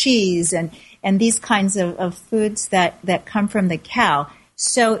and cheese and these kinds of foods that come from the cow.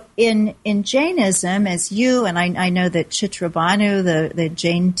 So in Jainism, as you, and I know that Chitrabhanu, the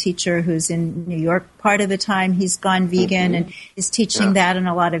Jain teacher who's in New York part of the time, he's gone vegan and is teaching that, and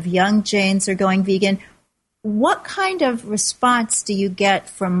a lot of young Jains are going vegan. What kind of response do you get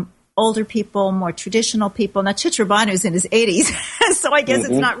from older people, more traditional people? Now, Chitrabhanu's in his 80s, so I guess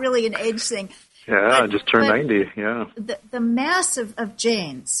it's not really an age thing. Yeah, just turned 90, yeah. The mass of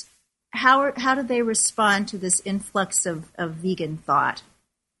Jains, how do they respond to this influx of vegan thought?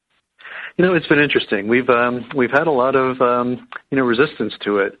 It's been interesting. We've had a lot of, resistance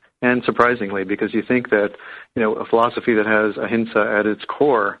to it, and surprisingly, because you think that, a philosophy that has ahimsa at its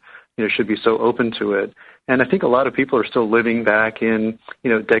core, should be so open to it. And I think a lot of people are still living back in,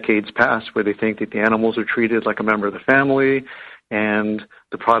 decades past where they think that the animals are treated like a member of the family and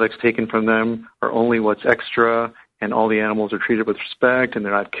the products taken from them are only what's extra and all the animals are treated with respect and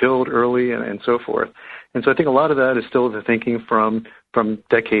they're not killed early and so forth. And so I think a lot of that is still the thinking from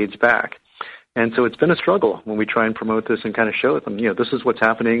decades back. And so it's been a struggle when we try and promote this and kind of show them, this is what's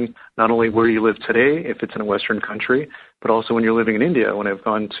happening not only where you live today, if it's in a Western country, but also when you're living in India. When I've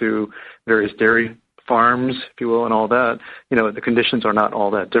gone to various dairy farms, if you will, and all that, the conditions are not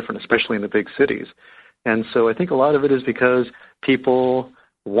all that different, especially in the big cities. And so I think a lot of it is because people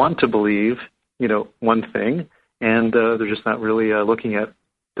want to believe, one thing, and they're just not really looking at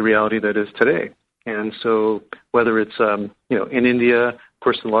the reality that is today. And so whether it's, in India, of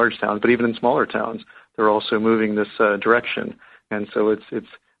course, in large towns, but even in smaller towns, they're also moving this direction. And so it's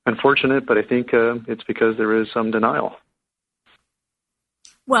unfortunate, but I think it's because there is some denial.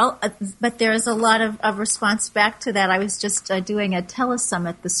 Well, but there's a lot of response back to that. I was just doing a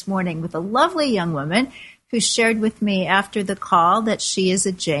telesummit this morning with a lovely young woman who shared with me after the call that she is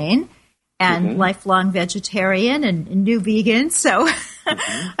a Jain and lifelong vegetarian and new vegan. So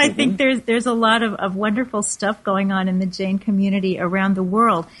I think there's a lot of wonderful stuff going on in the Jain community around the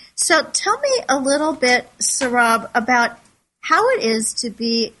world. So tell me a little bit, Sarab, about how it is to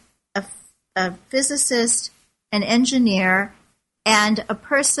be a physicist, an engineer, and a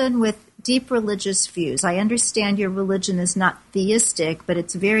person with deep religious views. I understand your religion is not theistic, but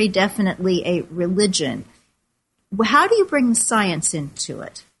it's very definitely a religion. How do you bring science into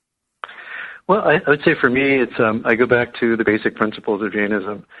it? Well, I would say for me, it's I go back to the basic principles of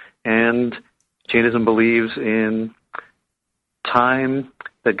Jainism, and Jainism believes in time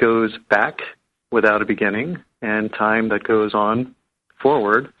that goes back without a beginning and time that goes on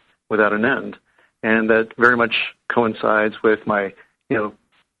forward without an end. And that very much coincides with my,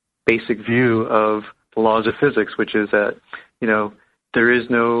 basic view of the laws of physics, which is that, there is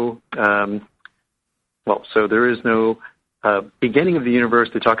no, there is no beginning of the universe.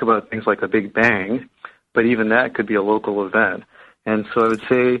 They talk about things like a Big Bang, but even that could be a local event. And so I would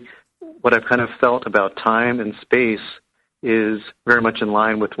say what I've kind of felt about time and space is very much in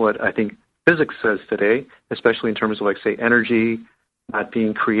line with what I think physics says today, especially in terms of, like, say, energy not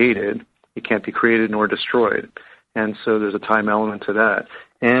being created. It can't be created nor destroyed. And so there's a time element to that.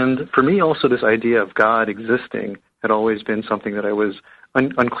 And for me also, this idea of God existing had always been something that I was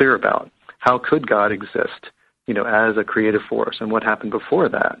unclear about. How could God exist, as a creative force? And what happened before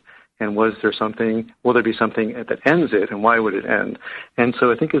that? And will there be something that ends it, and why would it end? And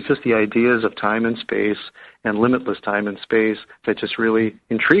so I think it's just the ideas of time and space and limitless time and space that just really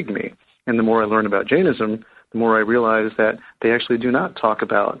intrigued me. And the more I learn about Jainism, the more I realize that they actually do not talk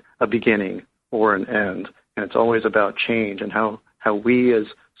about a beginning or an end. And it's always about change and how we as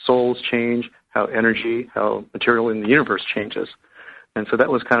souls change, how energy, how material in the universe changes. And so that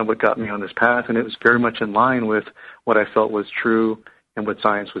was kind of what got me on this path, and it was very much in line with what I felt was true and what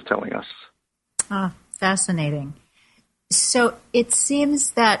science was telling us. Ah, fascinating. So it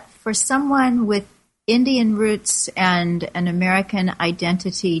seems that for someone with Indian roots and an American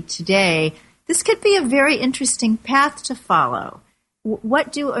identity today, this could be a very interesting path to follow.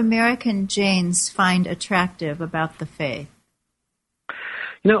 What do American Jains find attractive about the faith?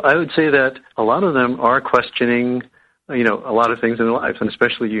 I would say that a lot of them are questioning, a lot of things in their lives, and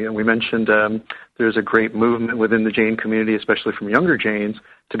especially, we mentioned there's a great movement within the Jain community, especially from younger Jains,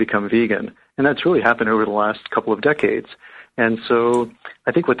 to become vegan. And that's really happened over the last couple of decades. And so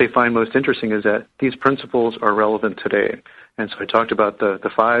I think what they find most interesting is that these principles are relevant today. And so I talked about the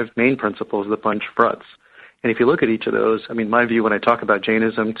 5 main principles, the Panch Vrats. And if you look at each of those, my view when I talk about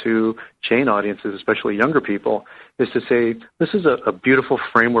Jainism to Jain audiences, especially younger people, is to say this is a beautiful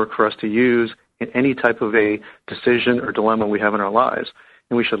framework for us to use in any type of a decision or dilemma we have in our lives.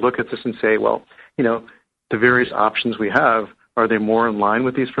 And we should look at this and say, well, the various options we have, are they more in line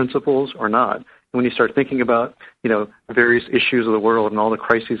with these principles or not? And when you start thinking about, various issues of the world and all the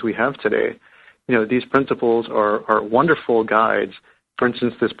crises we have today, these principles are wonderful guides. For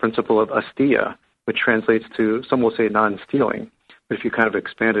instance, this principle of asteya, which translates to, some will say, non-stealing. But if you kind of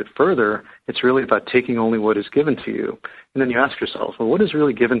expand it further, it's really about taking only what is given to you. And then you ask yourself, well, what is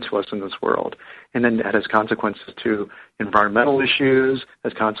really given to us in this world? And then that has consequences to environmental issues,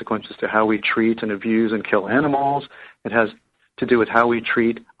 has consequences to how we treat and abuse and kill animals. It has to do with how we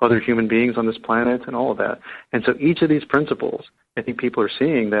treat other human beings on this planet and all of that. And so each of these principles, I think people are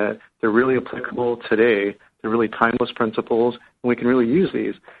seeing that they're really applicable today. They're really timeless principles, and we can really use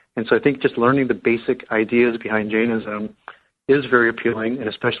these. And so I think just learning the basic ideas behind Jainism is very appealing, and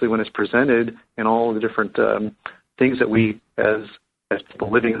especially when it's presented in all the different things that we as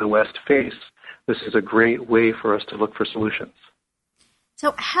people living in the West face. This is a great way for us to look for solutions.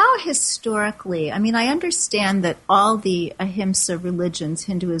 So how historically, I understand that all the ahimsa religions,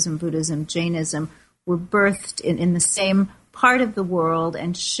 Hinduism, Buddhism, Jainism, were birthed in the same part of the world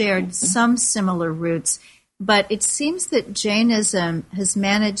and shared some similar roots. But it seems that Jainism has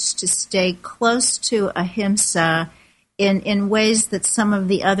managed to stay close to ahimsa in ways that some of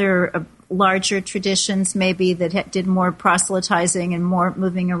the other larger traditions, maybe that did more proselytizing and more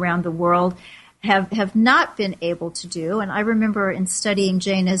moving around the world, have not been able to do. And I remember in studying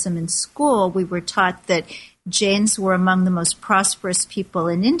Jainism in school, we were taught that Jains were among the most prosperous people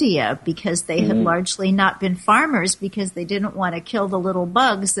in India because they had largely not been farmers because they didn't want to kill the little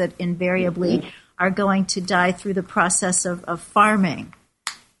bugs that invariably are going to die through the process of farming.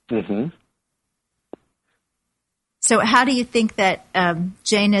 Mm-hmm. So how do you think that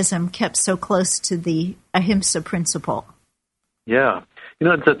Jainism kept so close to the ahimsa principle? Yeah.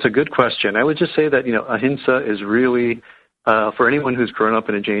 That's a good question. I would just say that, ahimsa is really, for anyone who's grown up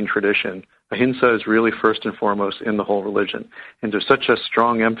in a Jain tradition, ahimsa is really first and foremost in the whole religion. And there's such a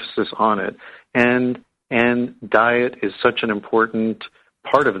strong emphasis on it. And diet is such an important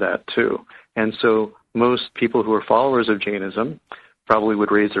part of that, too. And so most people who are followers of Jainism probably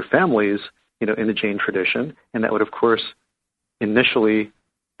would raise their families, in the Jain tradition. And that would, of course, initially,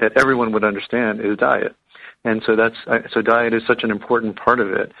 that everyone would understand is diet. And so so diet is such an important part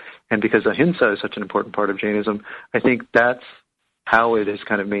of it. And because ahimsa is such an important part of Jainism, I think that's how it has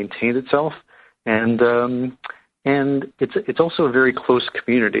kind of maintained itself. And And it's also a very close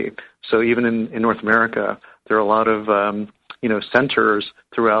community. So even in North America, there are a lot of centers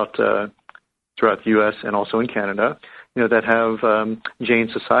throughout the U.S. and also in Canada, that have Jain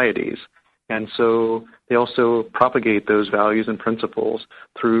societies. And so they also propagate those values and principles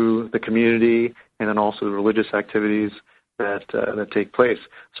through the community and then also the religious activities that take place.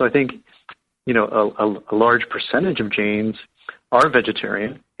 So I think, a large percentage of Jains are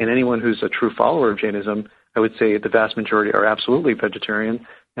vegetarian, and anyone who's a true follower of Jainism, I would say the vast majority are absolutely vegetarian,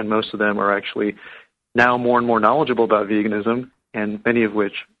 and most of them are actually now more and more knowledgeable about veganism, and many of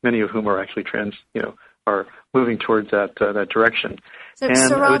whom are actually are moving towards that direction. So,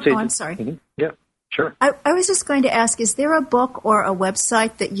 Saurabh, I'm sorry. Mm-hmm, yeah, sure. I was just going to ask, is there a book or a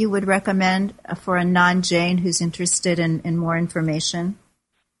website that you would recommend for a non-Jain who's interested in more information?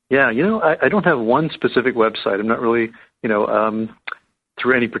 Yeah, I don't have one specific website. I'm not really,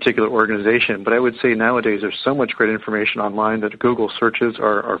 through any particular organization, but I would say nowadays there's so much great information online that Google searches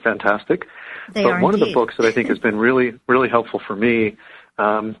are fantastic. But one of the books that I think has been really, really helpful for me,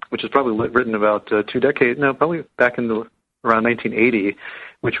 which is probably written about probably back in around 1980,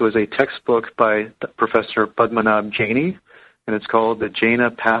 which was a textbook by Professor Padmanabh Jaini, and it's called The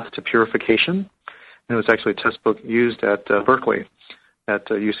Jaina Path to Purification. And it was actually a textbook used at Berkeley, at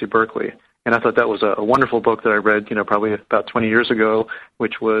UC Berkeley. And I thought that was a wonderful book that I read, probably about 20 years ago,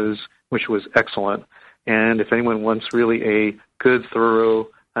 which was excellent. And if anyone wants really a good, thorough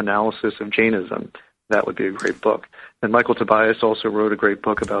analysis of Jainism, that would be a great book. And Michael Tobias also wrote a great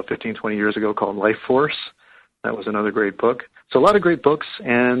book about 15, 20 years ago called Life Force. That was another great book. So a lot of great books,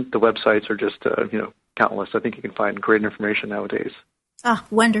 and the websites are just, countless. I think you can find great information nowadays. Ah,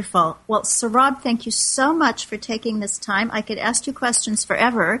 wonderful. Well, Saurabh, thank you so much for taking this time. I could ask you questions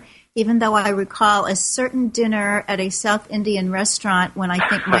forever, even though I recall a certain dinner at a South Indian restaurant when I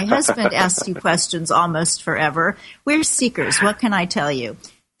think my husband asked you questions almost forever. We're seekers. What can I tell you?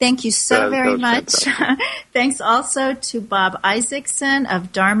 Thank you so very much. Thanks also to Bob Isaacson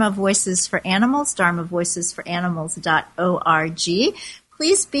of Dharma Voices for Animals, dharmavoicesforanimals.org.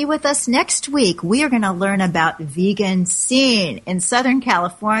 Please be with us next week. We are going to learn about Vegan Scene in Southern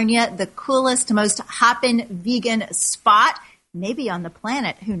California, the coolest, most hoppin' vegan spot, maybe on the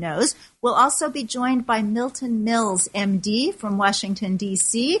planet, who knows. We'll also be joined by Milton Mills, MD, from Washington,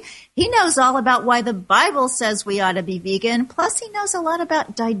 D.C. He knows all about why the Bible says we ought to be vegan, plus he knows a lot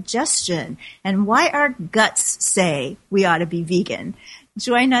about digestion and why our guts say we ought to be vegan.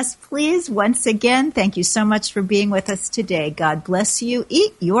 Join us, please. Once again, thank you so much for being with us today. God bless you.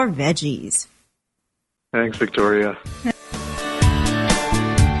 Eat your veggies. Thanks, Victoria.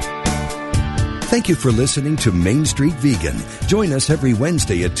 Thank you for listening to Main Street Vegan. Join us every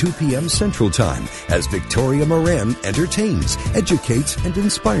Wednesday at 2 p.m. Central Time as Victoria Moran entertains, educates, and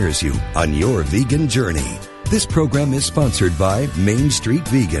inspires you on your vegan journey. This program is sponsored by Main Street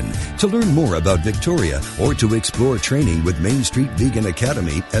Vegan. To learn more about Victoria or to explore training with Main Street Vegan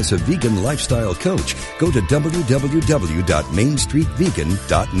Academy as a vegan lifestyle coach, go to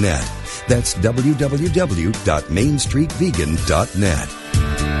www.mainstreetvegan.net. That's www.mainstreetvegan.net.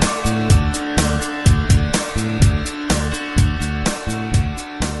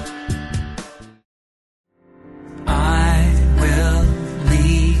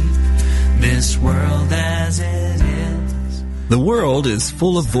 The world is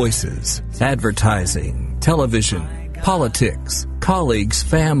full of voices, advertising, television, politics, colleagues,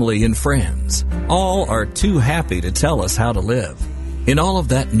 family, and friends. All are too happy to tell us how to live. In all of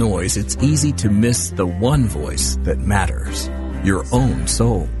that noise, it's easy to miss the one voice that matters, your own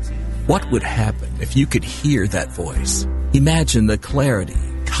soul. What would happen if you could hear that voice? Imagine the clarity,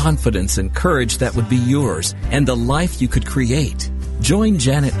 confidence, and courage that would be yours and the life you could create. Join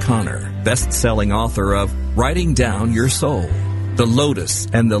Janet Connor, best-selling author of Writing Down Your Soul, The Lotus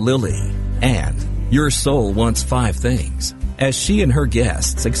and the Lily, and Your Soul Wants 5 Things, as she and her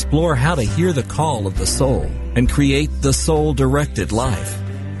guests explore how to hear the call of the soul and create the soul-directed life.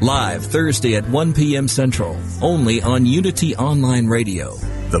 Live Thursday at 1 p.m. Central, only on Unity Online Radio,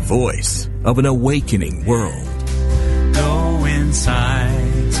 the voice of an awakening world. Go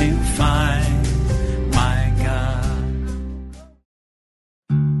inside to find my God.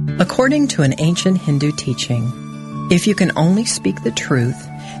 According to an ancient Hindu teaching, if you can only speak the truth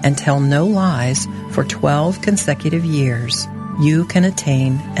and tell no lies for 12 consecutive years, you can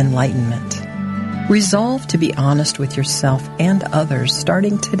attain enlightenment. Resolve to be honest with yourself and others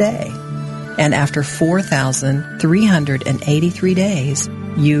starting today. And after 4,383 days,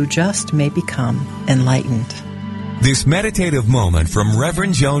 you just may become enlightened. This meditative moment from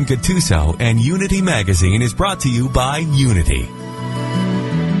Reverend Joan Gattuso and Unity Magazine is brought to you by Unity.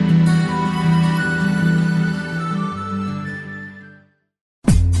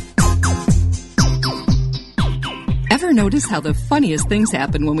 Ever notice how the funniest things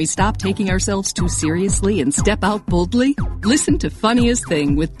happen when we stop taking ourselves too seriously and step out boldly? Listen to Funniest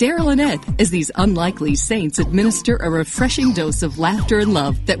Thing with Daryl and Ed as these unlikely saints administer a refreshing dose of laughter and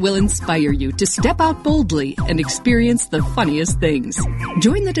love that will inspire you to step out boldly and experience the funniest things.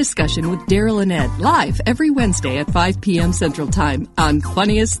 Join the discussion with Daryl and Ed live every Wednesday at 5 p.m. Central Time on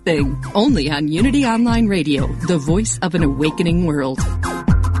Funniest Thing, only on Unity Online Radio, the voice of an awakening world.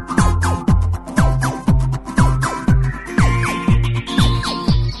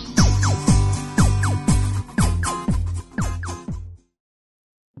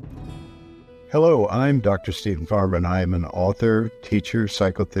 Hello, I'm Dr. Stephen Farber, and I am an author, teacher,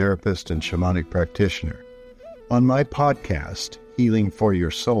 psychotherapist, and shamanic practitioner. On my podcast, Healing for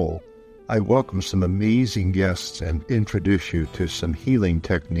Your Soul, I welcome some amazing guests and introduce you to some healing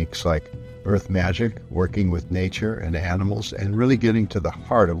techniques like earth magic, working with nature and animals, and really getting to the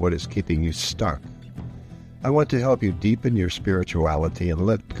heart of what is keeping you stuck. I want to help you deepen your spirituality and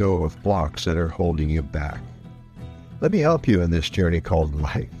let go of blocks that are holding you back. Let me help you in this journey called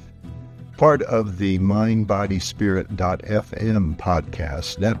life. Part of the mindbodyspirit.fm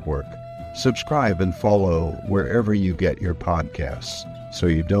podcast network. Subscribe and follow wherever you get your podcasts so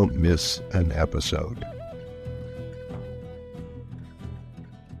you don't miss an episode.